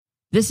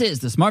This is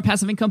the Smart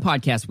Passive Income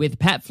Podcast with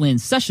Pat Flynn,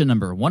 session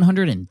number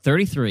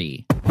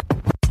 133.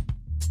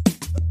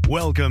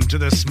 Welcome to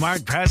the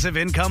Smart Passive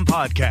Income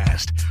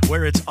Podcast,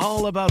 where it's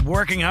all about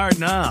working hard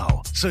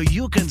now so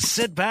you can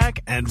sit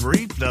back and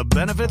reap the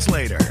benefits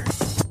later.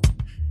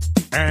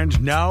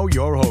 And now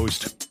your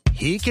host,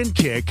 he can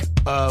kick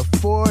a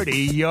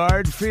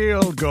 40-yard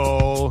field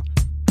goal,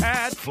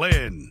 Pat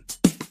Flynn.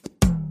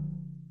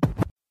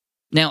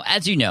 Now,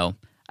 as you know,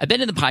 I've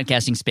been in the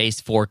podcasting space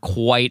for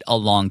quite a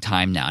long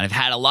time now, and I've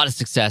had a lot of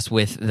success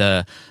with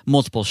the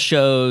multiple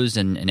shows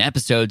and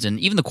episodes and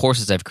even the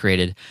courses I've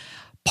created.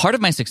 Part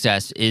of my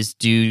success is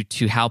due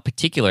to how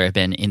particular I've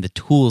been in the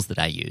tools that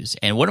I use.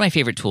 And one of my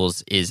favorite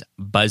tools is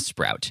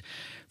Buzzsprout.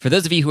 For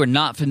those of you who are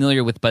not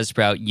familiar with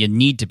Buzzsprout, you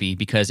need to be,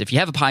 because if you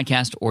have a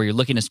podcast or you're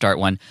looking to start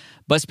one,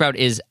 Buzzsprout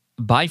is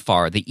by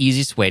far the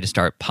easiest way to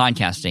start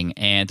podcasting,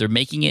 and they're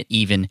making it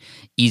even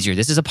easier.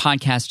 This is a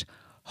podcast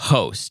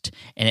host,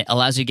 and it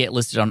allows you to get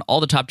listed on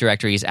all the top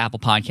directories: Apple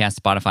Podcasts,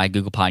 Spotify,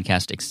 Google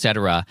Podcasts,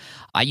 etc.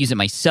 I use it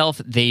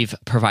myself. They've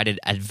provided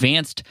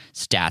advanced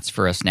stats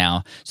for us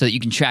now so that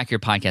you can track your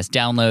podcast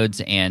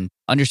downloads and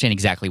understand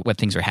exactly what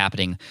things are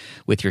happening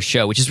with your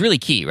show, which is really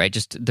key, right?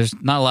 Just there's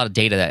not a lot of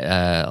data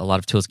that a lot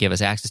of tools give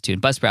us access to,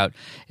 and Buzzsprout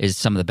is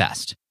some of the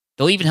best.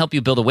 They'll even help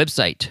you build a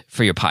website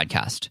for your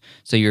podcast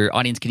so your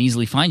audience can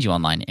easily find you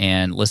online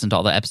and listen to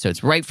all the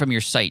episodes right from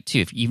your site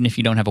too, even if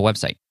you don't have a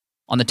website.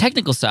 On the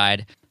technical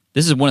side,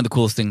 this is one of the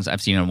coolest things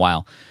I've seen in a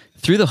while.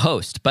 Through the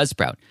host,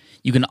 Buzzsprout,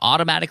 you can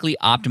automatically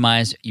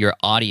optimize your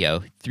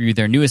audio through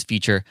their newest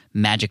feature,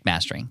 Magic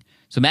Mastering.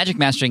 So Magic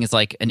Mastering is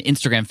like an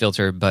Instagram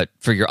filter, but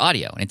for your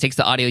audio. And it takes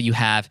the audio you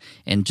have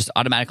and just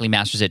automatically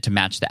masters it to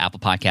match the Apple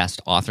Podcast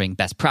authoring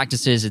best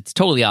practices. It's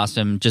totally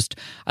awesome.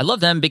 I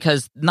love them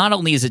because not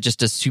only is it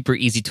just a super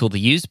easy tool to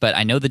use, but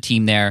I know the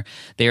team there.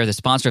 They are the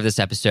sponsor of this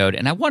episode,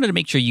 and I wanted to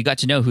make sure you got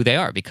to know who they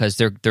are because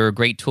they're a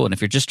great tool. And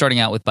if you're just starting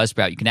out with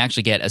Buzzsprout, you can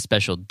actually get a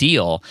special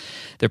deal.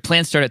 Their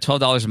plans start at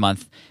 $12 a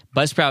month.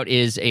 Buzzsprout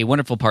is a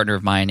wonderful partner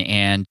of mine,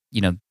 and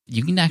you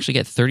can actually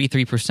get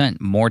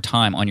 33% more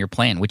time on your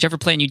plan, whichever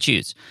plan you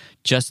choose,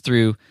 just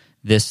through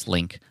this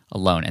link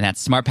alone. And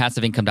that's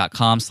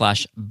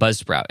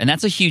smartpassiveincome.com/Buzzsprout. And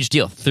that's a huge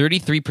deal,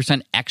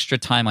 33% extra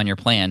time on your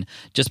plan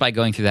just by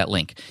going through that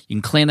link. You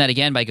can claim that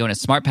again by going to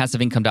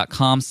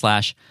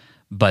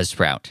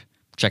smartpassiveincome.com/Buzzsprout.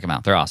 Check them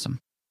out. They're awesome.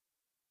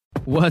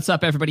 What's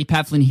up, everybody?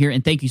 Pat Flynn here,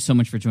 and thank you so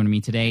much for joining me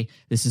today.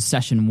 This is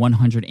session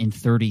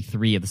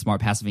 133 of the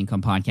Smart Passive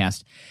Income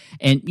Podcast.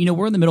 And,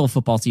 we're in the middle of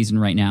football season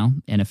right now,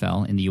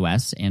 NFL in the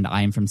U.S., and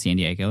I am from San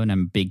Diego, and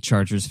I'm a big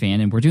Chargers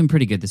fan, and we're doing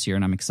pretty good this year,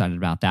 and I'm excited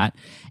about that.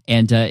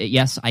 And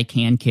yes, I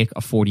can kick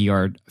a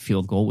 40-yard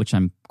field goal, which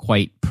I'm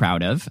quite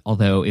proud of,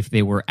 although if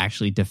they were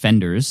actually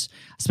defenders,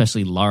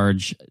 especially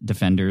large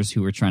defenders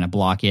who were trying to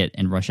block it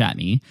and rush at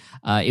me,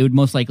 it would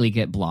most likely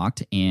get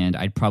blocked, and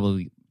I'd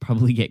probably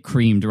get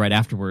creamed right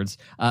afterwards.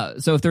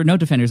 So if there are no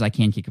defenders, I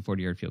can kick a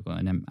 40-yard field goal,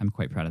 and I'm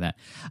quite proud of that.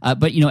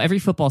 But, every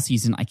football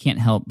season, I can't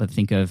help but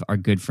think of our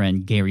good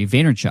friend Gary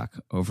Vaynerchuk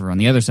over on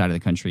the other side of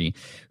the country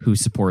who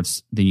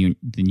supports the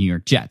New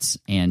York Jets.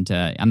 And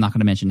I'm not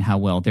going to mention how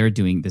well they're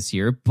doing this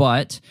year,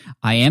 but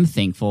I am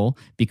thankful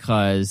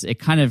because it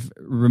kind of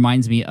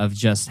reminds me of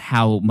just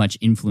how much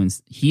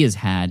influence he has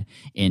had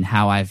in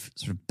how I've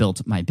sort of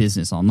built my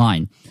business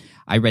online.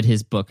 I read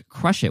his book,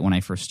 Crush It, when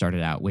I first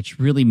started out, which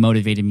really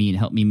motivated me and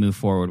helped me move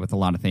forward with a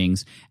lot of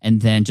things.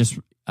 And then just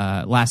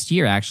last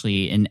year,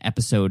 actually, in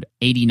episode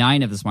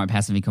 89 of the Smart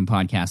Passive Income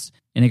Podcast,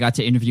 and I got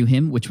to interview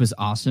him, which was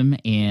awesome.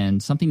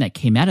 And something that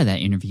came out of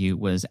that interview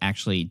was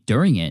actually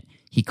during it,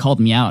 he called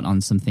me out on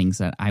some things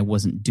that I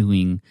wasn't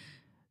doing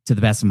to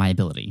the best of my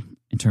ability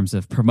in terms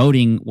of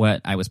promoting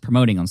what I was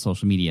promoting on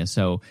social media.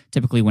 So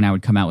typically when I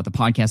would come out with a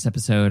podcast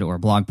episode or a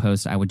blog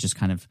post, I would just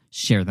kind of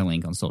share the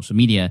link on social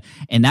media.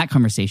 And that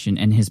conversation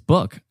and his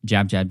book,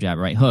 Jab, Jab, Jab,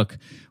 Right Hook,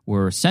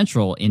 were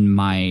central in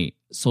my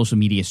social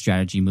media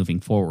strategy moving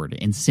forward.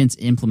 And since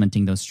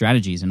implementing those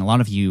strategies, and a lot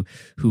of you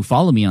who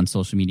follow me on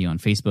social media, on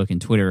Facebook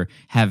and Twitter,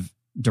 have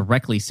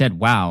directly said,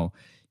 wow,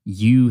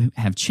 you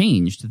have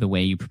changed the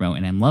way you promote,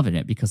 and I'm loving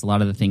it because a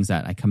lot of the things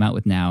that I come out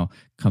with now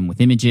come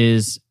with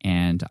images,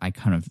 and I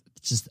kind of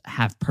just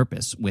have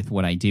purpose with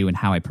what I do and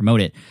how I promote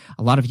it.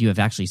 A lot of you have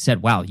actually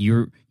said, wow,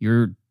 you're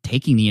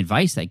taking the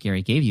advice that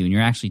Gary gave you and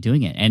you're actually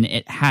doing it. And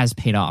it has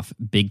paid off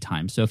big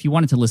time. So if you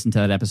wanted to listen to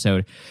that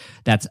episode,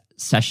 that's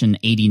session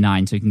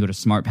 89. So you can go to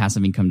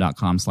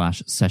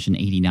smartpassiveincome.com/session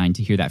 89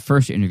 to hear that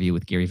first interview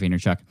with Gary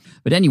Vaynerchuk.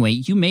 But anyway,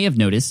 you may have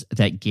noticed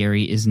that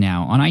Gary is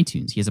now on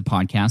iTunes. He has a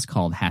podcast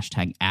called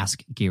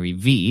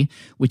 #AskGaryV,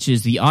 which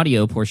is the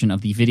audio portion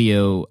of the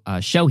video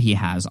show he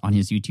has on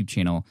his YouTube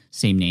channel,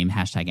 same name,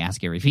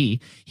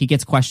 #AskGaryV. He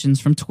gets questions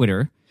from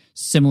Twitter,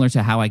 similar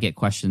to how I get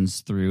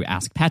questions through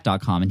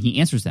askpat.com, and he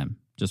answers them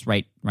just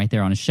right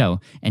there on his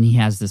show. And he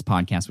has this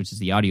podcast, which is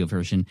the audio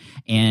version,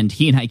 and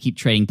he and I keep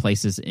trading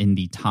places in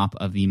the top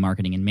of the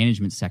marketing and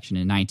management section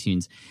in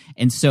iTunes.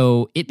 And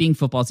so it being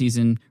football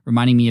season,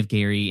 reminding me of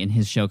Gary and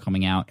his show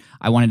coming out,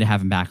 I wanted to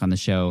have him back on the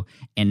show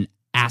and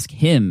ask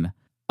him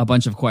a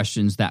bunch of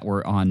questions that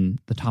were on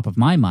the top of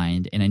my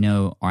mind, and I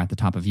know are at the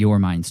top of your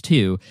minds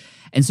too.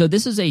 And so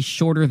this is a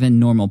shorter than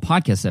normal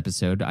podcast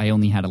episode. I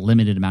only had a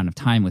limited amount of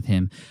time with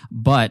him,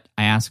 but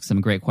I asked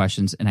some great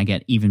questions and I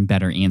get even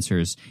better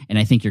answers, and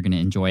I think you're going to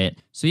enjoy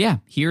it. So yeah,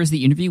 here's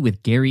the interview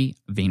with Gary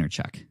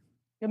Vaynerchuk.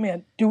 Yeah,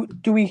 man. Do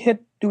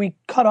we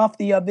cut off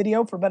the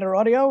video for better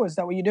audio? Is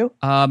that what you do?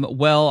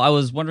 Well, I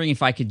was wondering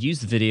if I could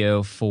use the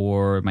video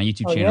for my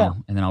YouTube channel,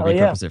 and then I'll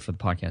repurpose it for the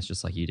podcast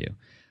just like you do.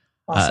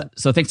 Awesome.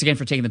 So thanks again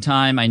for taking the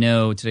time. I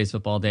know today's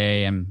football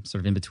day. I'm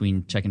sort of in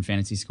between checking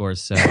fantasy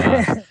scores, so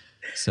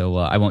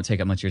I won't take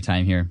up much of your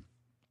time here.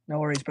 No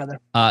worries, brother.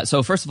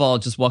 So first of all,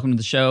 just welcome to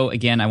the show.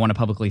 Again, I want to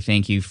publicly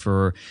thank you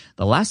for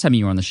the last time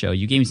you were on the show.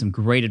 You gave me some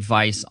great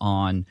advice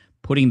on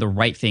putting the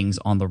right things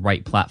on the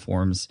right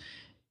platforms,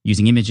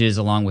 using images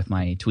along with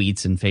my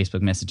tweets and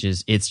Facebook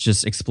messages. It's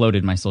just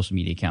exploded my social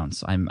media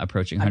accounts. I'm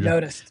approaching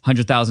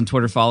 100,000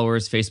 Twitter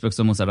followers. Facebook's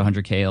almost at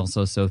 100K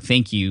also. So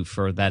thank you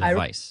for that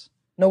advice.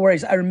 No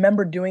worries. I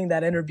remember doing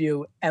that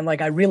interview and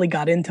I really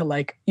got into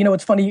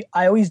it's funny.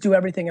 I always do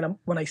everything. And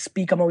when I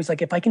speak, I'm always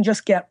like, if I can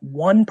just get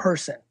one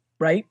person,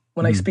 right?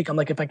 When I speak, I'm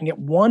like, if I can get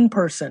one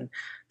person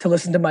to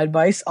listen to my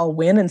advice, I'll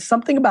win. And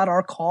something about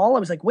our call, I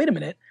was like, wait a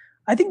minute.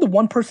 I think the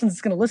one person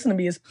that's going to listen to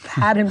me is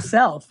Pat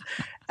himself.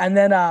 And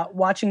then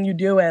watching you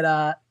do it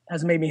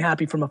has made me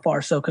happy from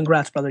afar. So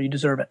congrats, brother. You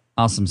deserve it.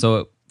 Awesome.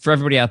 So for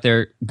everybody out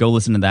there, go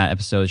listen to that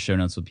episode. Show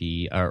notes will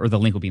be, or the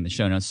link will be in the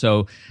show notes.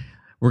 So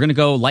we're going to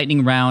go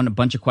lightning round, a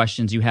bunch of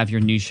questions. You have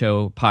your new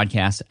show,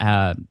 podcast,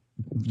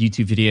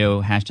 YouTube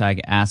video,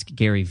 hashtag Ask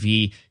Gary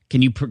V.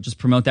 Can you just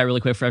promote that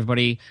really quick for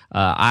everybody?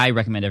 I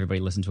recommend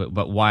everybody listen to it,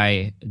 but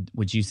why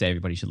would you say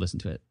everybody should listen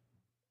to it?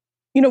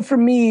 For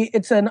me,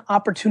 it's an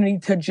opportunity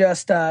to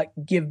just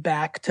give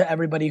back to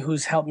everybody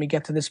who's helped me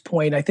get to this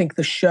point. I think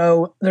the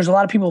show, there's a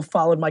lot of people who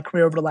followed my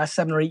career over the last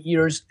 7 or 8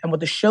 years. And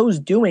what the show's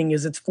doing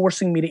is it's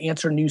forcing me to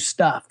answer new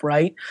stuff,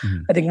 right?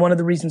 Mm-hmm. I think one of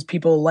the reasons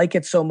people like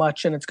it so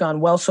much and it's gone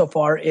well so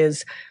far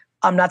is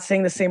I'm not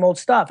saying the same old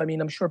stuff. I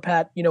mean, I'm sure,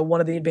 Pat, one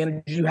of the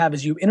advantages you have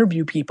is you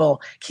interview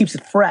people, keeps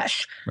it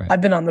fresh. Right.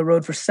 I've been on the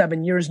road for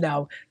 7 years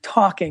now,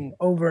 talking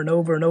over and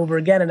over and over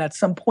again. And at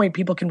some point,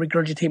 people can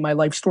regurgitate my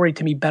life story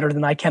to me better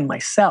than I can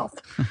myself.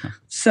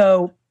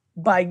 So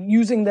by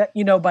using that,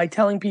 by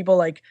telling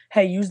people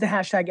hey, use the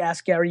hashtag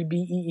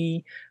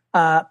AskGaryBEE.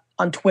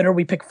 On Twitter,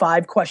 we pick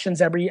 5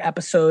 questions every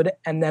episode,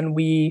 and then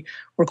we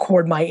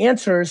record my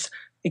answers.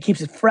 It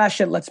keeps it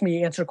fresh. It lets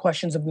me answer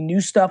questions of the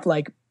new stuff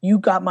like you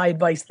got my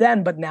advice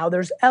then, but now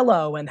there's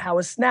Elo and how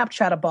has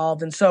Snapchat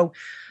evolved? And so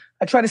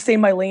I try to stay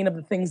in my lane of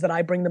the things that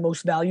I bring the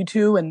most value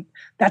to. And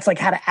that's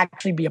how to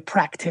actually be a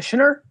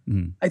practitioner.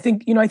 Mm. I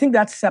think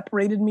that's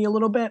separated me a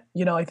little bit.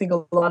 I think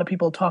a lot of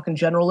people talk in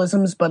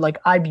generalisms, but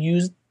I've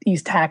used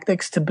these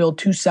tactics to build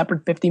 2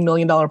 separate $50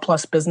 million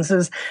plus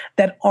businesses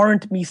that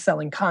aren't me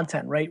selling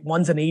content, right?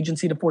 One's an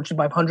agency to Fortune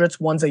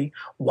 500s, one's a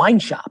wine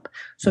shop.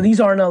 So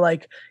these aren't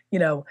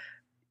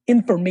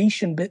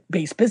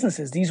information-based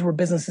businesses. These were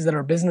businesses that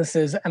are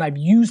businesses, and I've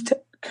used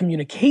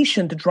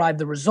communication to drive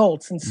the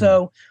results. And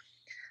so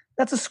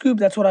that's a scoop.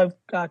 That's what I've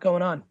got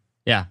going on.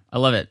 Yeah, I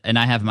love it. And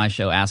I have my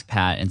show, Ask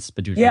Pat, and it's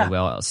been doing really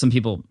well. Some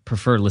people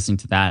prefer listening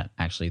to that,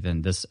 actually,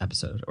 than this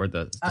episode or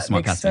the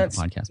Smart Passive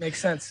Income podcast. Makes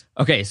sense.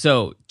 Okay,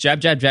 so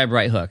jab,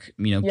 right hook.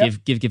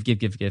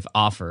 Give,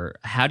 offer.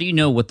 How do you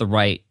know what the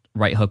right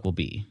hook will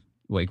be?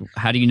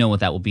 How do you know what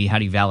that will be? How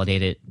do you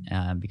validate it?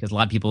 Because a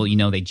lot of people,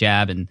 they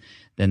jab and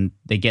then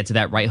they get to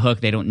that right hook.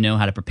 They don't know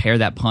how to prepare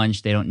that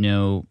punch. They don't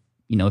know,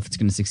 if it's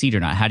going to succeed or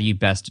not. How do you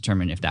best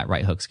determine if that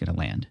right hook's going to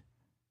land?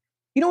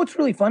 What's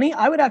really funny?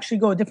 I would actually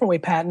go a different way,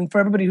 Pat. And for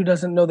everybody who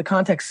doesn't know the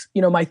context,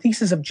 my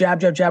thesis of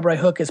jab, right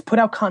hook is put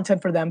out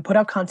content for them, put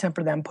out content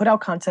for them, put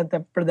out content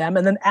for them,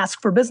 and then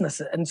ask for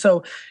business. And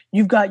so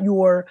you've got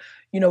your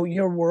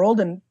world,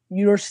 and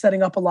you're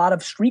setting up a lot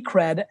of street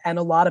cred and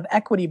a lot of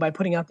equity by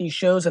putting out these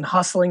shows and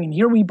hustling. And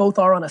here we both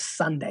are on a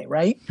Sunday,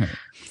 right?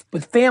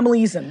 With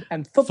families and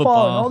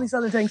football and all these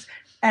other things.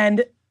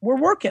 And we're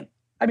working.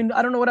 I mean,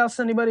 I don't know if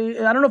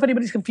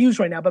anybody's confused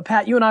right now, but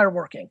Pat, you and I are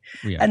working.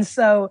 And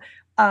so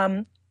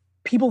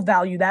people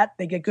value that.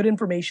 They get good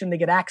information. They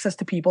get access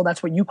to people.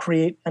 That's what you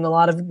create and a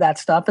lot of that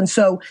stuff. And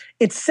so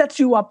it sets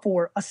you up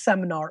for a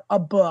seminar, a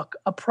book,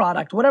 a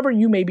product, whatever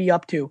you may be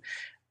up to.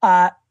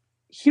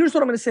 Here's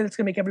what I'm going to say that's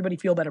going to make everybody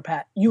feel better,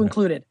 Pat, you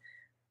included.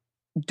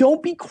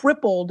 Don't be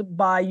crippled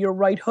by your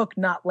right hook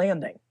not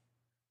landing.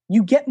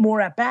 You get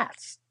more at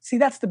bats. See,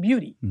 that's the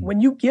beauty.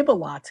 When you give a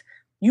lot,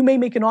 you may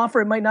make an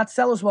offer. It might not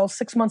sell as well.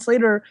 6 months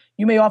later,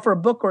 you may offer a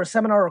book or a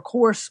seminar or a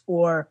course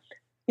or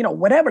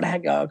whatever the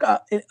heck,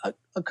 a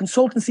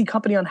consultancy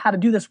company on how to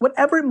do this,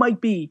 whatever it might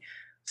be.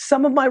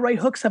 Some of my right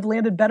hooks have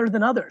landed better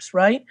than others,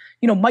 right?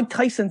 Mike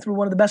Tyson threw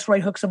one of the best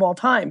right hooks of all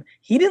time.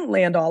 He didn't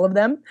land all of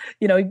them.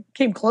 He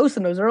came close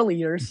in those early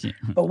years,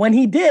 but when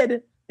he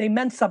did, they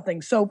meant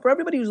something. So for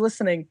everybody who's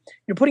listening,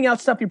 you're putting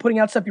out stuff.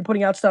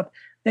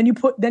 Then you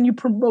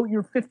promote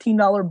your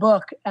 $15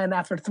 book. And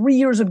after 3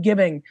 years of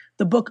giving,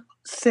 the book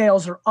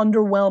sales are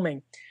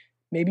underwhelming.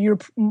 Maybe your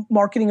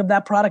marketing of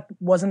that product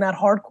wasn't that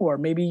hardcore.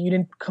 Maybe you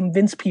didn't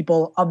convince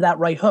people of that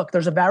right hook.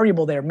 There's a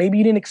variable there. Maybe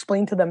you didn't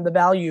explain to them the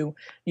value.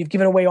 You've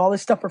given away all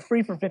this stuff for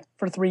free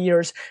for 3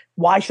 years.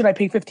 Why should I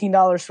pay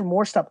 $15 for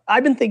more stuff?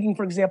 I've been thinking,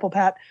 for example,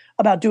 Pat,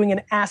 about doing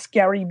an Ask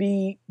Gary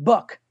B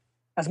book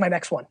as my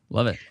next one.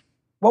 Love it.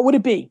 What would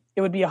it be?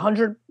 It would be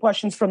 100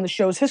 questions from the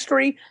show's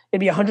history. It'd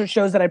be 100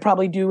 shows that I'd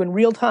probably do in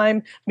real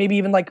time. Maybe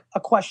even like a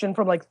question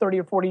from like 30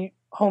 or 40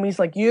 homies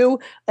like you.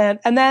 And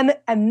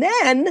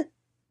then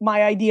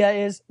my idea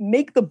is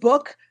make the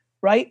book,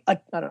 right? I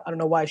don't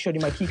know why I showed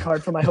you my key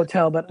card for my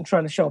hotel, but I'm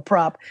trying to show a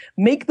prop.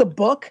 Make the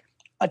book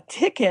a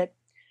ticket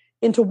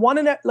into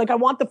I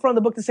want the front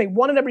of the book to say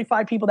 1 in every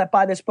 5 people that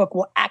buy this book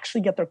will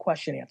actually get their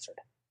question answered,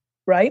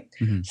 right?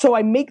 Mm-hmm. So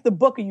I make the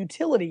book a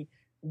utility.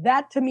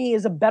 That to me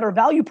is a better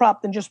value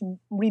prop than just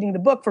reading the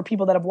book for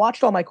people that have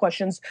watched all my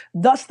questions.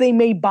 Thus, they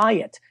may buy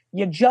it.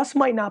 You just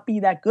might not be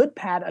that good,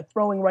 Pat, at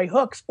throwing right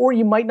hooks, or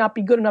you might not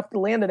be good enough to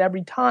land it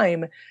every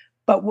time.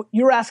 But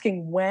you're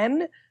asking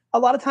when, a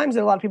lot of times,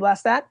 and a lot of people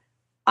ask that,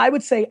 I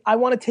would say I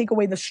want to take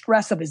away the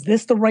stress of, is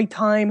this the right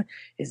time?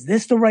 Is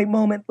this the right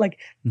moment? Like,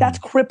 that's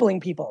crippling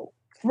people.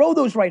 Throw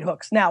those right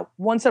hooks. Now,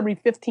 once every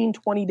 15,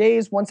 20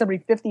 days, once every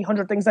 50,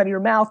 100 things out of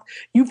your mouth,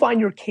 you find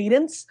your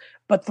cadence,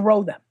 but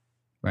throw them.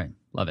 Right.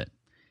 Love it.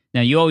 Now,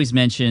 you always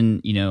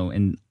mention,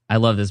 and I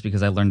love this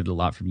because I learned it a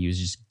lot from you,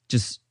 is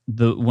just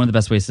one of the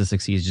best ways to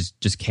succeed is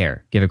just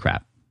care, give a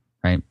crap,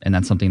 right? And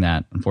that's something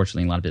that,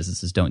 unfortunately, a lot of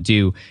businesses don't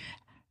do.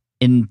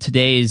 In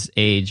today's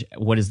age,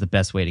 what is the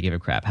best way to give a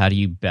crap? How do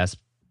you best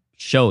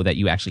show that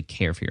you actually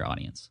care for your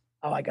audience?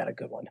 Oh, I got a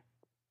good one.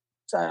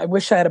 So I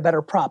wish I had a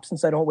better prop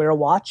since I don't wear a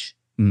watch.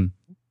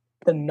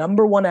 The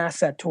number one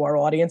asset to our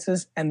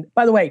audiences, and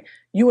by the way,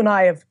 you and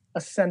I have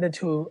ascended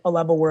to a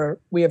level where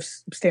we have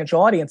substantial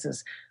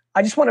audiences.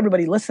 I just want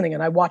everybody listening,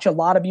 and I watch a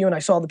lot of you, and I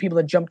saw the people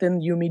that jumped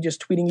in, you and me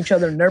just tweeting each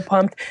other, and they're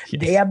pumped.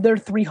 Yes. They have their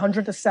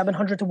 300 to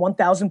 700 to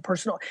 1,000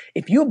 personal.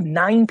 If you have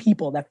 9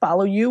 people that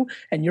follow you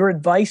and your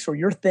advice or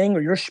your thing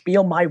or your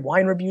spiel, my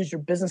wine reviews,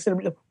 your business,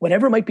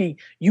 whatever it might be,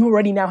 you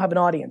already now have an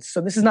audience. So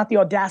this is not the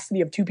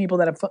audacity of 2 people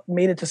that have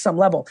made it to some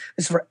level.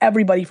 This is for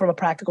everybody from a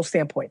practical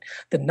standpoint.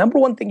 The number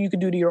one thing you can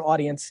do to your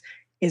audience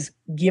is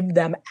give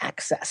them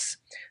access.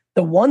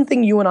 The one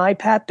thing you and I,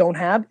 Pat, don't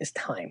have is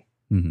time.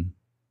 Mm-hmm.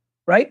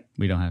 Right?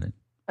 We don't have it.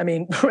 I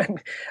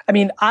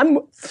mean, I'm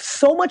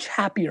so much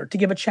happier to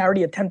give a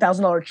charity a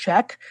 $10,000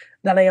 check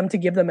than I am to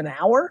give them an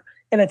hour,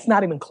 and it's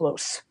not even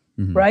close,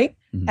 right?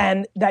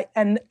 Mm-hmm.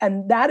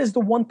 And that is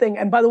the one thing.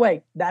 And by the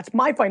way, that's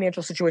my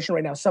financial situation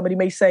right now. Somebody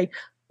may say,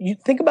 you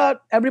think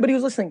about everybody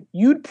who's listening.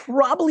 You'd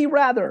probably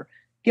rather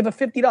give a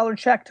 $50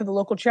 check to the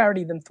local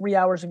charity than 3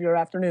 hours of your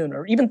afternoon,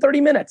 or even 30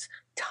 minutes.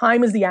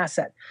 Time is the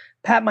asset.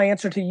 Pat, my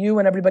answer to you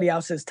and everybody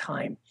else is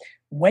time.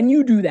 When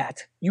you do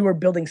that, you are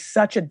building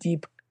such a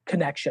deep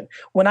connection.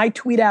 When I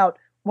tweet out,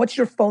 what's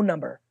your phone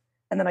number?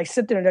 And then I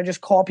sit there and I just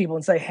call people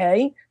and say,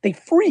 hey, they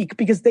freak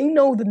because they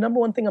know the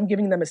number one thing I'm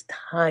giving them is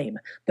time.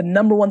 The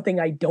number one thing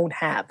I don't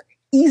have.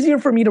 Easier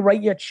for me to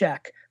write you a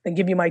check than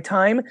give you my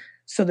time.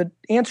 So the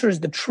answer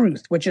is the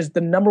truth, which is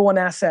the number one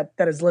asset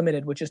that is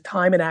limited, which is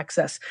time and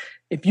access.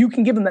 If you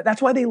can give them that,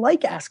 that's why they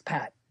like Ask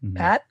Pat,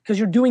 Pat, because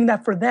you're doing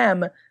that for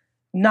them,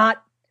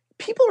 not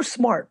people are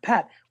smart,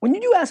 Pat. When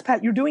you do Ask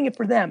Pat, you're doing it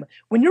for them.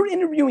 When you're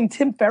interviewing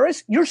Tim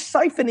Ferriss, you're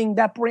siphoning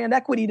that brand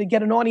equity to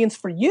get an audience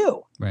for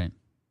you. Right.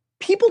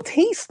 People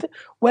taste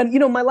when,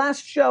 my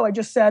last show, I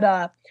just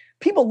said,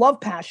 people love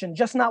passion,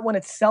 just not when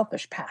it's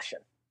selfish passion.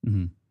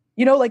 Mm-hmm.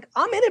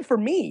 I'm in it for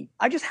me.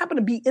 I just happen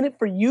to be in it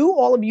for you,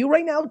 all of you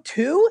right now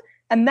too.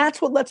 And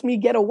that's what lets me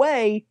get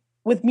away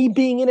with me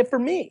being in it for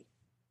me.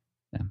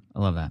 Yeah, I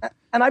love that.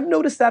 And I've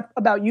noticed that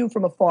about you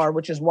from afar,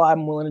 which is why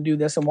I'm willing to do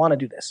this and want to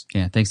do this.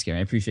 Yeah, thanks, Gary.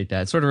 I appreciate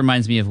that. It sort of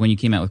reminds me of when you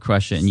came out with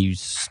Crush It and you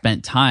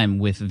spent time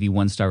with the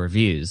 1-star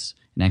reviews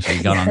and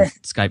actually got on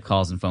Skype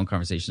calls and phone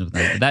conversations with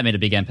them. That made a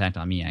big impact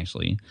on me,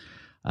 actually.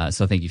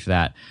 So thank you for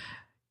that.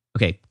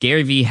 Okay,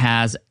 Gary Vee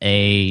has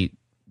a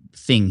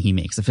thing he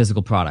makes, a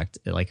physical product,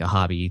 like a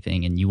hobby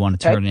thing, and you want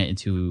to turn it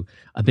into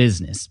a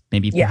business,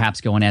 maybe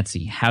perhaps go on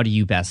Etsy. How do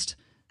you best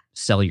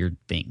sell your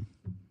thing?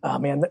 Oh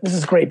man, this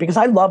is great because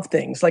I love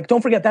things. Like,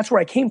 don't forget, that's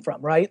where I came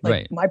from, right?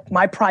 Like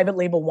my private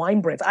label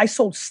wine brands. I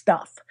sold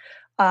stuff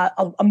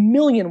a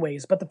million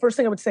ways. But the first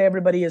thing I would say to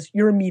everybody is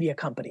you're a media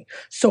company.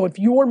 So if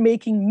you're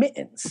making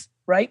mittens,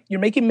 right? You're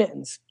making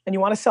mittens and you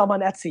want to sell them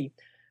on Etsy.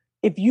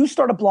 If you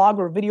start a blog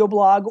or a video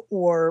blog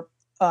or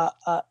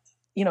a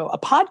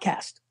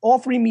podcast, all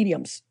 3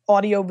 mediums,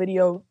 audio,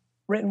 video,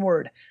 written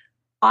word,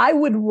 I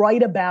would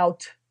write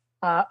about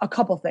a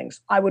couple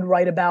things. I would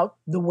write about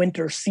the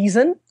winter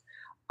season.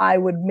 I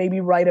would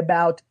maybe write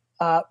about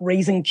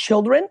raising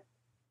children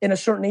in a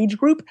certain age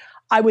group.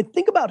 I would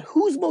think about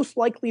who's most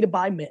likely to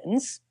buy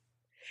mittens.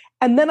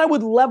 And then I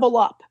would level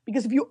up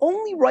because if you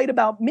only write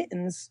about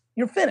mittens,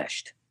 you're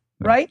finished,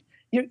 right?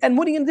 And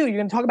what are you going to do? You're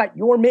going to talk about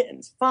your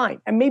mittens.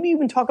 Fine. And maybe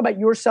even talk about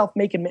yourself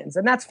making mittens.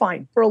 And that's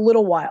fine for a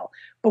little while.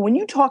 But when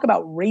you talk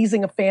about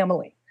raising a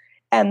family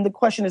And the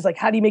question is like,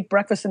 how do you make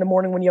breakfast in the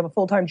morning when you have a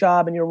full-time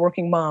job and you're a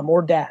working mom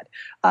or dad?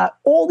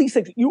 All these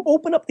things. You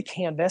open up the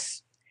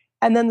canvas,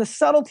 and then the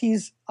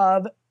subtleties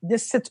of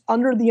this sits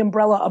under the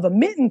umbrella of a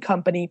mitten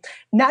company.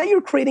 Now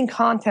you're creating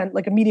content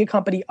like a media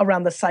company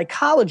around the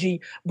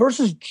psychology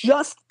versus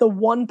just the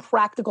one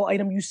practical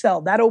item you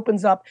sell. That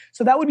opens up.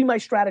 So that would be my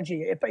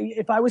strategy.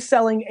 If I was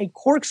selling a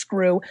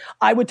corkscrew,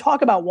 I would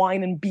talk about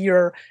wine and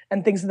beer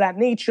and things of that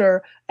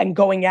nature, and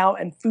going out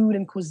and food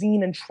and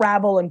cuisine and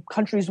travel and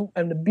countries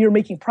and the beer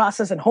making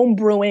process and home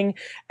brewing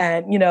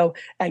and,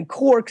 and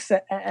corks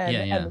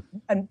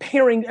and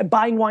pairing and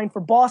buying wine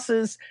for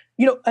bosses.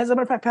 As a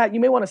matter of fact, Pat,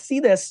 you may want to see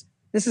this.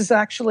 This is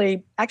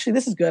actually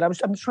this is good. I'm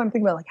just trying to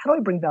think about like, how do I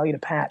bring value to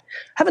Pat?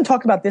 I haven't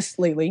talked about this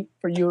lately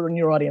for you and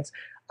your audience.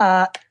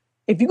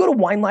 If you go to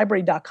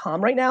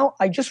winelibrary.com right now,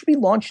 I just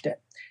relaunched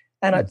it.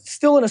 And it's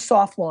still in a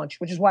soft launch,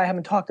 which is why I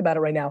haven't talked about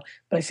it right now.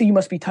 But I see you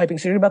must be typing.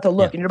 So you're about to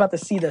look and you're about to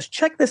see this.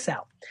 Check this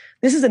out.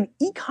 This is an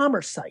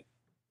e-commerce site.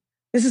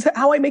 This is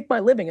how I make my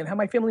living and how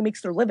my family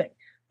makes their living.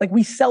 Like,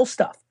 we sell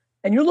stuff.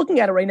 And you're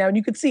looking at it right now and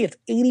you can see it's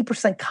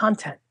 80%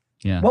 content.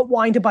 Yeah. What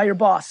wine to buy your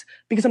boss?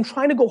 Because I'm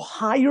trying to go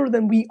higher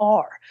than we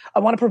are. I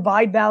want to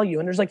provide value.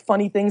 And there's like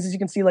funny things, as you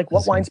can see, like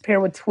what wines pair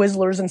with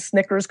Twizzlers and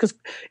Snickers because,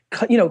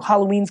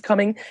 Halloween's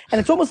coming. And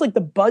it's almost like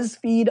the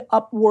BuzzFeed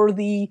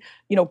Upworthy,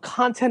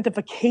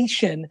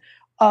 contentification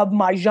of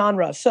my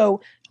genre. So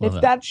if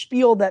that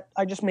spiel that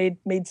I just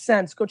made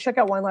sense, go check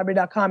out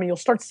winelibrary.com and you'll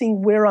start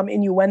seeing where I'm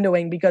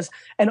innuendoing, because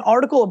an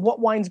article of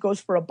what wines goes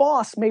for a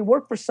boss may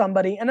work for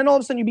somebody. And then all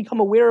of a sudden you become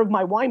aware of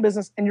my wine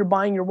business and you're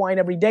buying your wine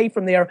every day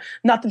from there.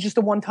 Not just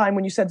the one time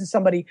when you said to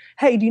somebody,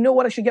 hey, do you know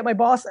what I should get my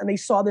boss? And they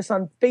saw this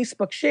on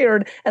Facebook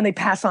shared and they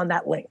pass on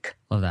that link.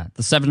 Love that.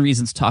 The 7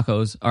 reasons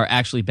tacos are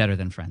actually better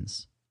than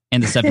friends,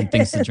 and the 7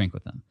 things to drink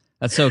with them.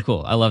 That's so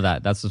cool. I love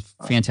that. That's a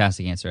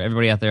fantastic answer.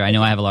 Everybody out there, I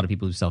know I have a lot of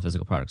people who sell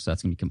physical products, so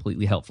that's going to be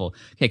completely helpful.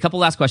 Okay, a couple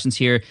last questions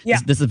here. Yeah.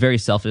 This is a very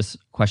selfish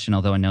question,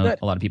 although I know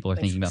a lot of people are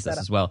thinking about this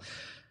as well.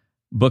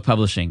 Book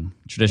publishing,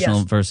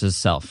 traditional versus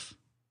self.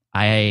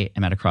 I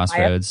am at a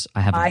crossroads.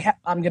 I'm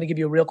going to give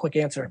you a real quick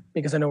answer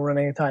because I know we're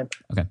running out of time.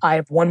 Okay. I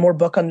have one more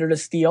book under the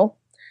steel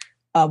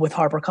with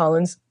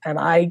HarperCollins, and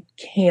I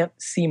can't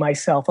see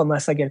myself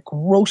unless I get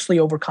grossly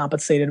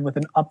overcompensated with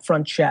an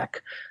upfront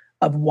check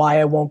of why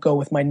I won't go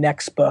with my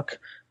next book,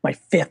 my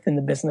 5th in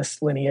the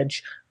business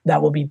lineage,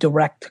 that will be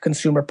direct to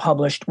consumer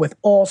published with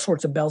all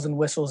sorts of bells and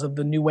whistles of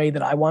the new way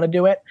that I want to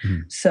do it.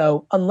 Mm-hmm.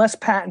 So unless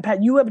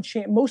Pat, you have a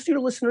chance, most of your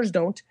listeners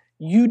don't,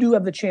 you do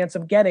have the chance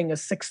of getting a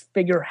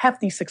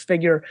hefty six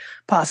figure,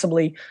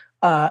 possibly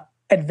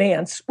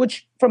advance,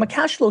 which from a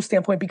cash flow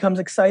standpoint becomes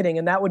exciting.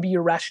 And that would be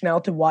your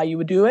rationale to why you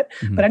would do it.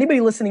 Mm-hmm. But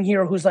anybody listening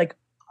here who's like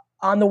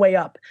on the way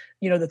up,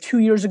 the 2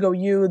 years ago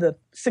you, the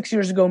 6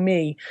 years ago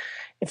me,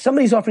 if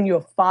somebody's offering you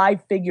a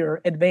 5-figure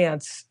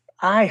advance,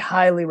 I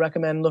highly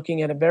recommend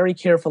looking at it very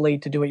carefully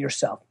to do it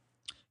yourself.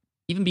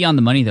 Even beyond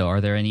the money, though, are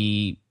there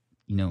any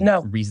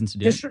reasons to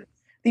do it?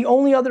 The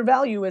only other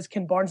value is,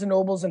 can Barnes &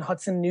 Nobles and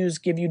Hudson News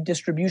give you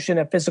distribution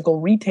at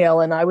physical retail?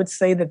 And I would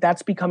say that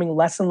that's becoming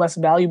less and less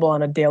valuable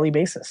on a daily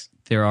basis.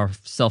 There are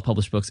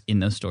self-published books in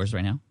those stores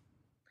right now?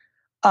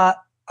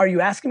 Are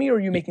you asking me or are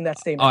you making that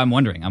statement? Oh, I'm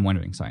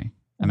wondering. Sorry.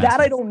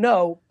 I don't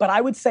know, but I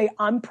would say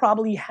I'm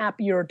probably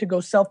happier to go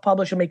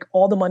self-publish and make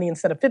all the money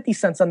instead of 50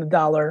 cents on the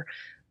dollar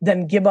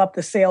than give up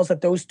the sales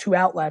at those 2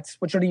 outlets,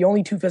 which are the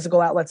only 2 physical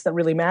outlets that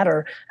really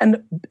matter,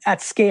 and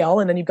at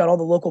scale. And then you've got all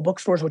the local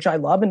bookstores, which I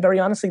love. And very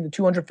honestly, the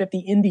 250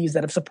 indies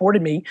that have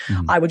supported me,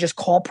 I would just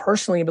call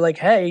personally and be like,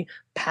 hey,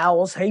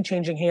 pals, hey,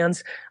 Changing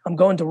Hands, I'm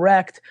going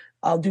direct.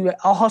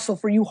 I'll hustle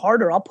for you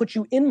harder. I'll put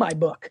you in my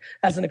book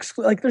as an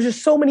there's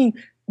just so many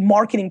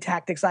marketing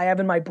tactics I have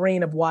in my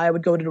brain of why I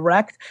would go to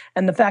direct.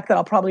 And the fact that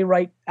I'll probably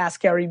write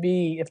Ask Gary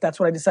Vee, if that's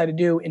what I decide to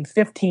do, in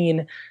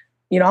 15,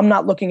 I'm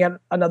not looking at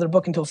another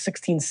book until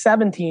 16,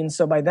 17.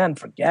 So by then,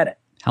 forget it.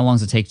 How long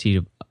does it take to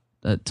you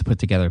to put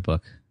together a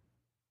book?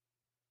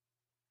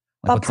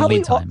 What's the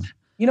lead time?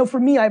 For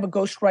me, I have a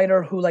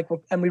ghostwriter who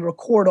and we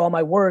record all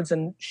my words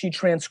and she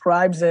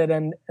transcribes it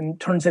and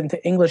turns it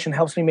into English and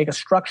helps me make a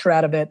structure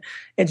out of it.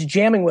 It's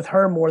jamming with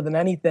her more than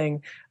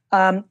anything.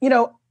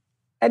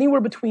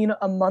 Anywhere between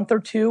a month or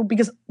 2,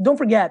 because don't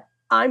forget,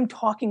 I'm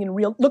talking in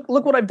real. Look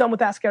what I've done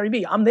with Ask Gary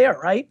Vee. I'm there,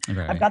 right?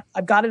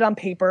 I've got it on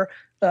paper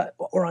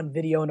or on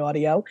video and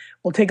audio.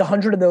 We'll take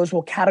 100 of those.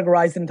 We'll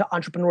categorize them into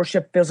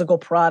entrepreneurship, physical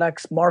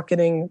products,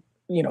 marketing,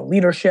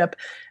 leadership,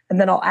 and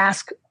then I'll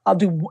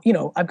do.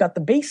 I've got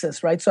the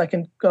basis, right? So I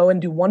can go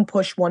and do one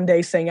push one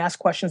day saying ask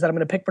questions that I'm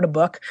going to pick for the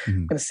book. Mm-hmm.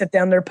 I'm going to sit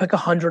down there, pick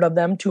 100 of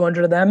them,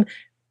 200 of them,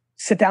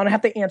 sit down and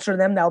have to answer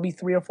them. That'll be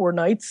 3 or 4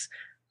 nights.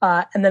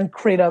 And then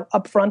create a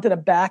upfront and a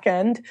back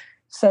end.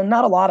 So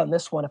not a lot on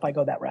this one if I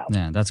go that route.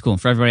 Yeah, that's cool.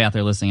 And for everybody out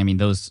there listening, I mean,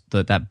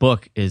 that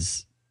book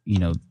is,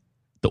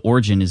 the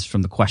origin is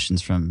from the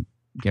questions from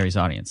Gary's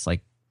audience.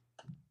 Like,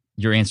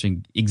 you're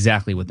answering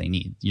exactly what they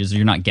need.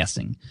 You're not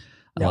guessing.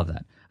 I love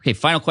that. Okay,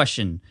 final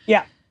question.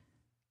 Yeah.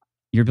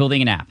 You're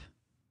building an app.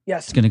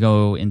 Yes. It's going to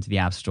go into the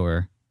App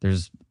Store.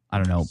 There's I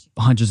don't know,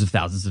 hundreds of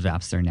thousands of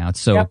apps there now. It's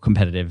so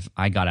competitive.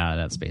 I got out of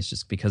that space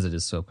just because it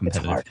is so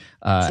competitive.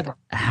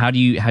 How do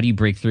you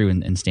break through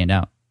and stand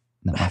out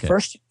in that market?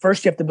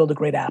 First, you have to build a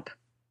great app.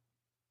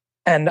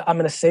 And I'm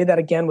going to say that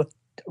again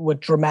with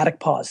dramatic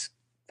pause.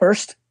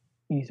 First,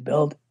 you need to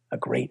build a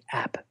great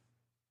app.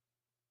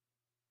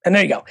 And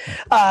there you go.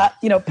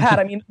 Pat,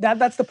 I mean,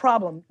 that's the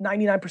problem.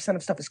 99%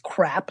 of stuff is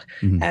crap,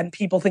 and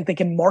people think they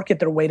can market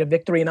their way to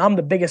victory. And I'm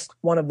the biggest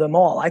one of them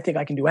all. I think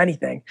I can do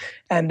anything.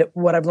 And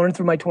what I've learned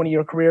through my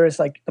 20-year career is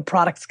like the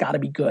product's got to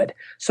be good.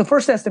 So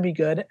first it has to be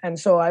good. And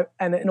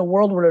and in a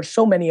world where there's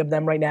so many of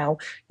them right now,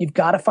 you've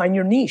got to find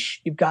your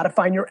niche. You've got to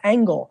find your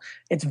angle.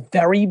 It's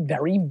very,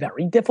 very,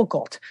 very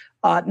difficult.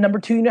 Number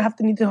two, you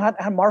need to know how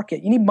to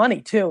market. You need money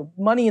too.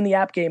 Money in the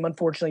app game,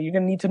 unfortunately. You're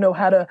going to need to know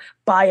how to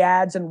buy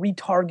ads and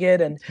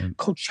retarget and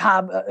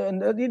Kochab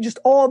and just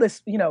all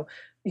this,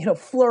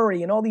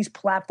 Flurry and all these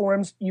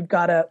platforms. You've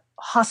got to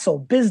hustle.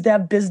 Biz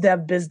dev,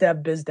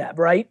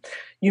 right?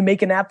 You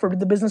make an app for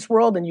the business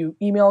world and you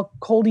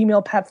cold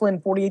email Pat Flynn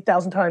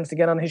 48,000 times to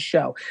get on his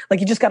show. Like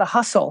you just got to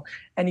hustle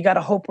and you got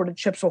to hope where the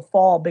chips will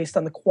fall based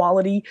on the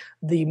quality,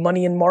 the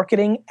money in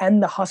marketing,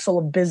 and the hustle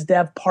of biz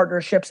dev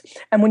partnerships.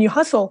 And when you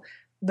hustle,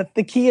 the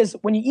key is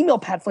when you email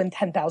Pat Flynn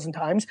 10,000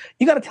 times,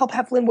 you got to tell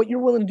Pat Flynn what you're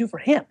willing to do for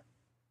him,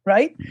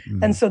 right?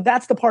 Mm-hmm. And so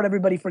that's the part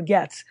everybody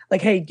forgets.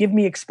 Like, hey, give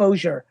me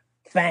exposure.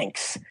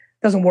 Thanks.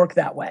 Doesn't work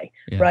that way,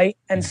 right?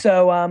 And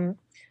so I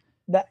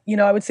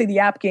would say the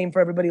app game for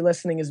everybody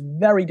listening is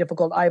very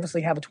difficult. I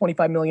obviously have a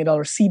 $25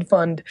 million seed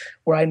fund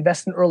where I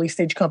invest in early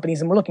stage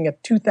companies, and we're looking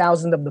at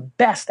 2,000 of the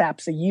best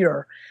apps a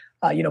year.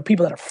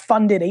 People that are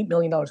funded, $8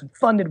 million in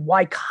funded,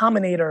 Y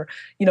Combinator,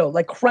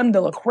 like creme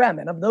de la creme.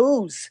 And of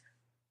those,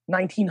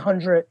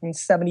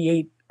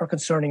 1,978 are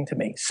concerning to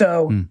me.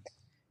 So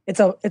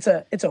it's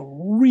a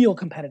real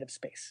competitive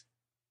space.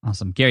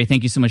 Awesome. Gary,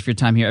 thank you so much for your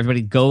time here.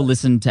 Everybody go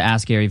listen to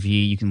Ask Gary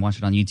V. You can watch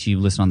it on YouTube,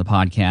 listen on the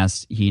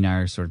podcast. He and I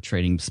are sort of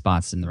trading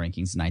spots in the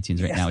rankings in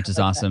iTunes right now, which is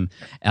awesome.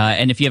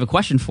 And if you have a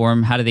question for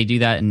him, how do they do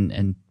that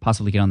and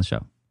possibly get on the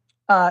show?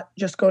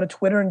 Just go to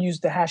Twitter and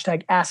use the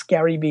hashtag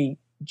AskGaryV,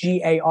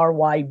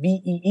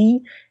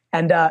 GaryVee,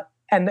 and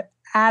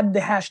add the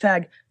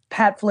hashtag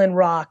Pat Flynn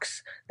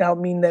Rocks. That'll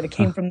mean that it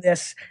came from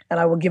this, and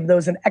I will give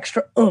those an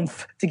extra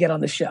oomph to get on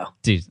the show.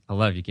 Dude, I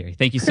love you, Gary.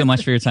 Thank you so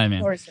much for your time,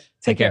 man. Of course.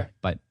 Take care.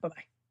 Bye.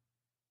 Bye-bye.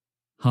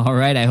 All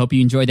right. I hope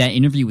you enjoyed that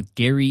interview with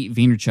Gary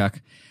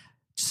Vaynerchuk.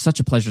 Such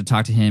a pleasure to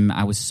talk to him.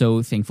 I was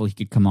so thankful he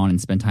could come on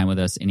and spend time with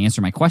us and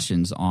answer my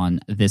questions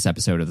on this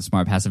episode of the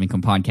Smart Passive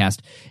Income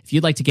Podcast. If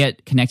you'd like to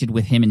get connected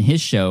with him and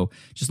his show,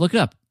 just look it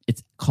up.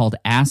 It's called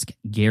Ask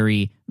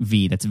Gary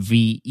V. That's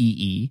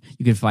VEE.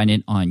 You can find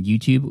it on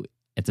YouTube.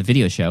 It's a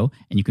video show,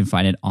 and you can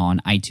find it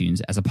on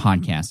iTunes as a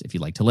podcast if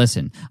you'd like to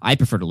listen. I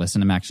prefer to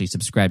listen. I'm actually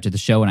subscribed to the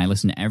show, and I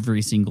listen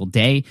every single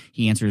day.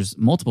 He answers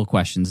multiple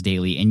questions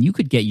daily, and you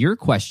could get your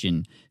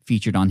question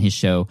featured on his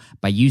show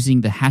by using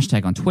the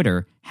hashtag on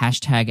Twitter,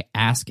 hashtag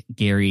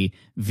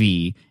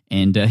AskGaryV.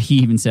 And he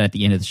even said at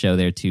the end of the show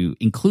there to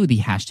include the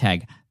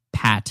hashtag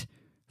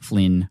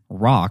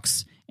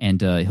PatFlynnRocks, and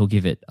he'll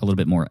give it a little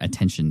bit more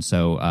attention.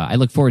 So I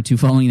look forward to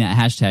following that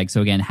hashtag.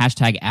 So again,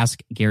 hashtag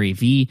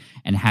AskGaryV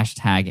and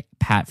hashtag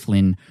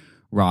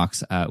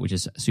PatFlynnRocks, which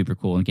is super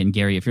cool. And again,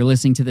 Gary, if you're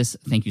listening to this,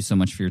 thank you so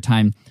much for your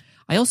time.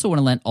 I also want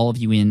to let all of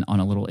you in on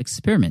a little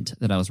experiment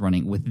that I was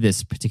running with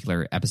this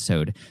particular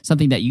episode,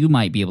 something that you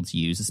might be able to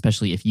use,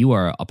 especially if you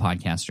are a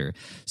podcaster.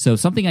 So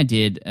something I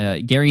did,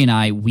 Gary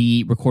and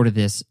we recorded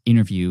this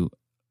interview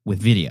with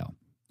video.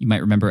 You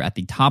might remember at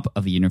the top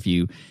of the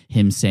interview,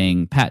 him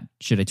saying, Pat,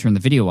 should I turn the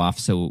video off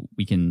so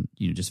we can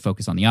just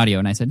focus on the audio?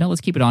 And I said, no,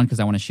 let's keep it on because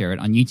I want to share it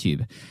on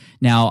YouTube.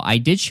 Now, I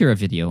did share a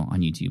video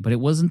on YouTube, but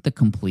it wasn't the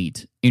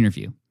complete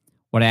interview.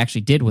 What I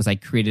actually did was I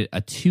created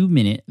a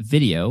 2-minute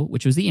video,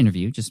 which was the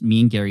interview, just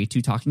me and Gary,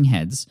 two talking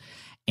heads.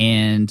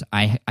 And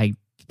I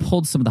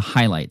pulled some of the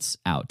highlights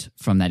out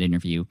from that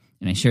interview,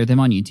 and I shared them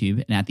on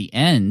YouTube. And at the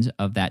end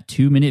of that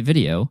 2-minute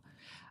video,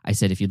 I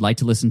said, if you'd like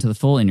to listen to the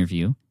full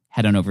interview,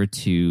 head on over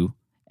to...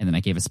 And then I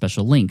gave a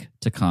special link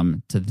to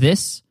come to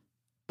this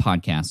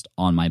podcast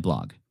on my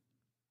blog.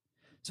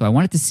 So I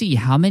wanted to see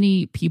how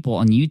many people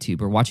on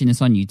YouTube or watching this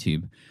on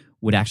YouTube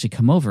would actually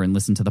come over and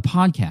listen to the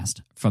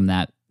podcast from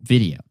that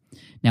video.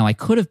 Now, I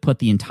could have put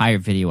the entire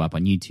video up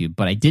on YouTube,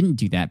 but I didn't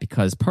do that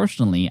because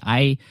personally,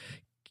 I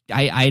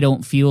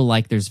don't feel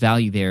like there's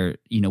value there,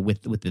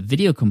 with the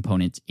video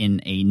component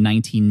in a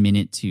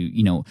 19-minute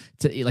to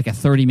like a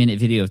 30-minute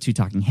video of two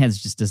talking heads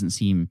just doesn't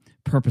seem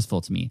purposeful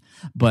to me.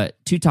 But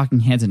two talking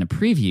heads in a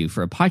preview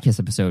for a podcast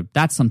episode,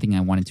 that's something I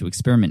wanted to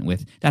experiment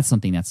with. That's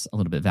something that's a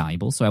little bit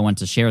valuable. So I wanted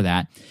to share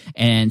that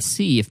and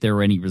see if there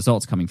were any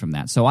results coming from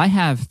that. So I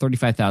have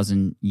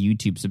 35,000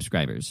 YouTube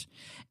subscribers,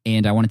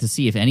 and I wanted to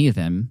see if any of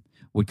them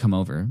would come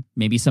over.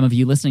 Maybe some of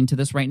you listening to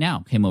this right now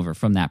came over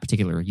from that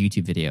particular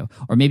YouTube video,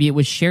 or maybe it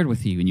was shared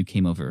with you and you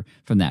came over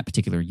from that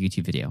particular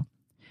YouTube video.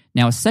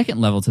 Now, a second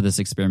level to this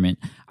experiment,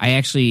 I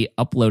actually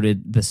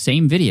uploaded the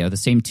same video, the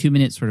same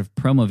 2-minute sort of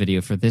promo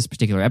video for this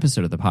particular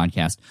episode of the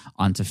podcast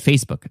onto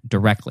Facebook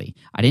directly.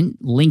 I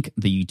didn't link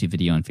the YouTube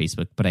video on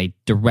Facebook, but I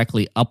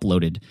directly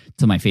uploaded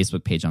to my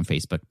Facebook page on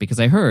Facebook because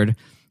I heard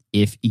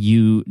if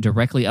you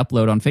directly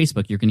upload on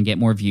Facebook, you're going to get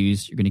more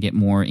views, you're going to get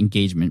more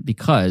engagement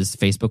because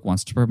Facebook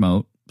wants to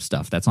promote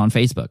stuff that's on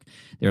Facebook.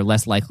 They're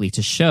less likely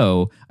to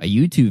show a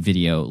YouTube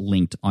video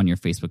linked on your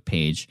Facebook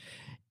page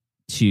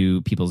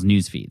to people's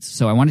news feeds.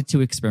 So I wanted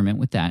to experiment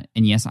with that.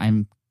 And yes,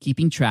 I'm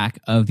keeping track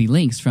of the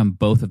links from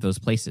both of those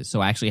places.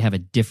 So I actually have a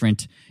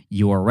different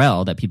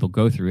URL that people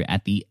go through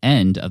at the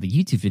end of the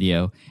YouTube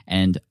video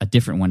and a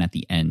different one at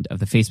the end of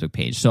the Facebook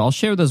page. So I'll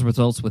share those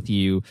results with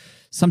you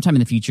sometime in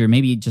the future,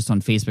 maybe just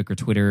on Facebook or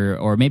Twitter,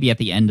 or maybe at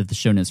the end of the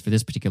show notes for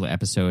this particular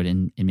episode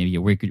in maybe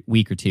a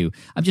week or two.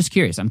 I'm just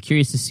curious. I'm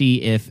curious to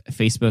see if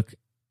Facebook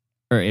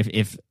or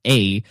if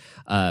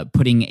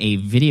putting a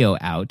video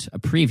out, a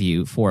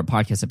preview for a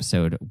podcast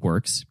episode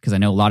works, because I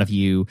know a lot of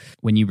you,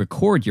 when you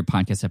record your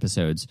podcast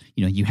episodes,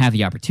 you have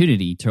the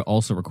opportunity to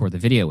also record the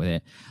video with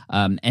it.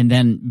 And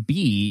then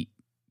B,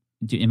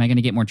 am I going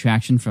to get more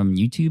traction from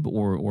YouTube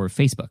or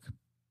Facebook?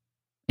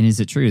 And is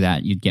it true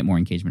that you'd get more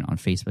engagement on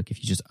Facebook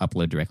if you just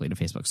upload directly to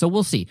Facebook? So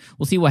we'll see.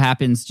 We'll see what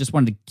happens. Just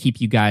wanted to keep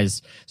you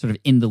guys sort of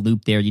in the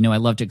loop there. I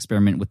love to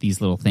experiment with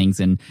these little things.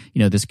 And,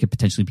 this could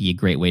potentially be a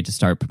great way to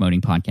start promoting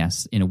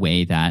podcasts in a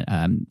way that,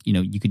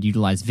 you could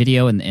utilize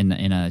video in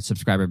a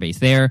subscriber base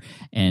there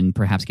and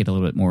perhaps get a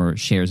little bit more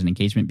shares and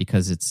engagement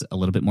because it's a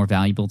little bit more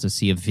valuable to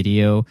see a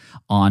video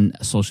on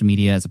social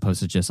media as opposed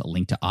to just a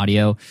link to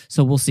audio.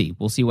 So we'll see.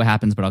 We'll see what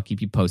happens, but I'll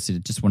keep you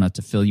posted. Just wanted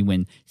to fill you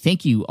in.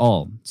 Thank you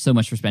all so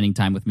much for spending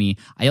time with me.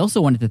 I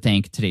also wanted to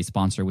thank today's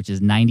sponsor, which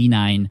is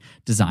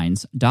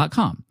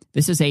 99designs.com.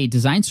 This is a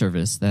design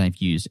service that I've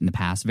used in the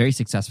past very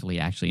successfully,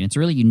 actually, and it's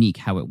really unique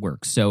how it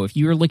works. So if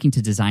you're looking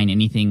to design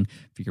anything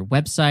for your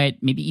website,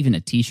 maybe even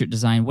a t-shirt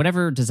design,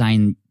 whatever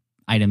design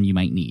item you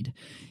might need,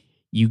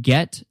 you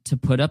get to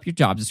put up your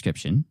job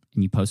description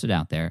and you post it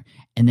out there.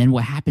 And then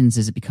what happens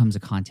is it becomes a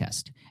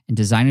contest. And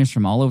designers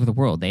from all over the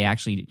world, they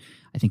actually,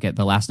 I think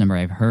the last number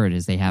I've heard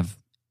is they have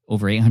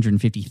over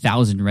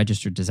 850,000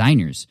 registered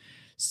designers.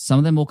 Some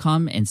of them will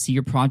come and see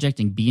your project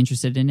and be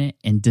interested in it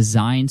and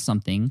design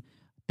something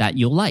that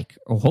you'll like,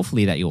 or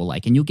hopefully that you'll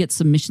like. And you'll get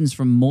submissions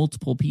from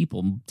multiple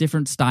people,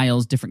 different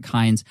styles, different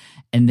kinds,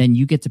 and then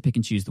you get to pick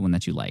and choose the one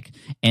that you like.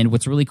 And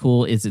what's really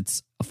cool is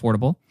it's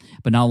affordable,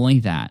 but not only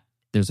that,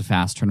 there's a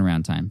fast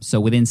turnaround time. So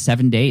within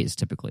 7 days,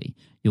 typically,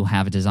 you'll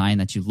have a design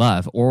that you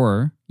love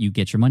or you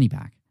get your money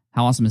back.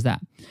 How awesome is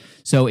that?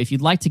 So if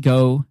you'd like to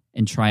go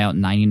and try out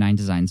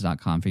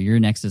 99designs.com for your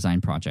next design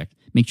project,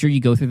 make sure you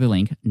go through the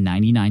link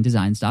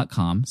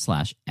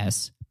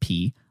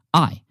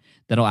 99designs.com/SPI.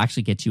 That'll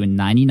actually get you a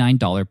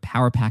 $99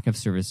 power pack of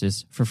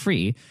services for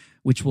free,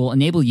 which will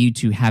enable you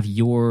to have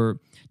your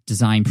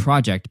design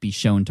project be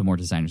shown to more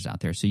designers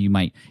out there. So you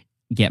might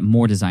get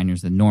more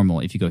designers than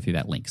normal if you go through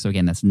that link. So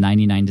again, that's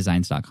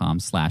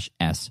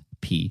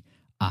 99designs.com/SPI.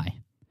 I'd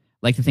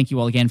like to thank you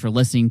all again for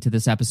listening to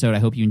this episode. I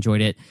hope you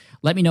enjoyed it.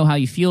 Let me know how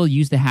you feel.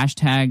 Use the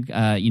hashtag,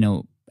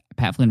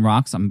 Pat Flynn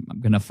Rocks. I'm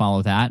going to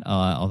follow that,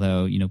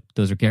 although,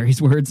 those are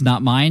Gary's words,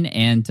 not mine.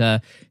 And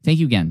thank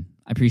you again.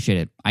 I appreciate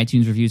it.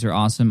 iTunes reviews are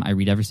awesome. I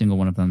read every single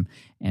one of them.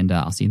 And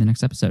I'll see you in the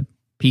next episode.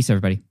 Peace,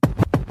 everybody.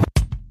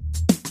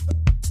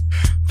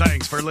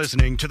 Thanks for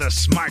listening to the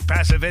Smart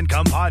Passive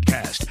Income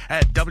Podcast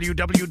at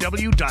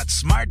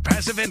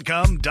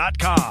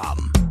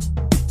www.smartpassiveincome.com.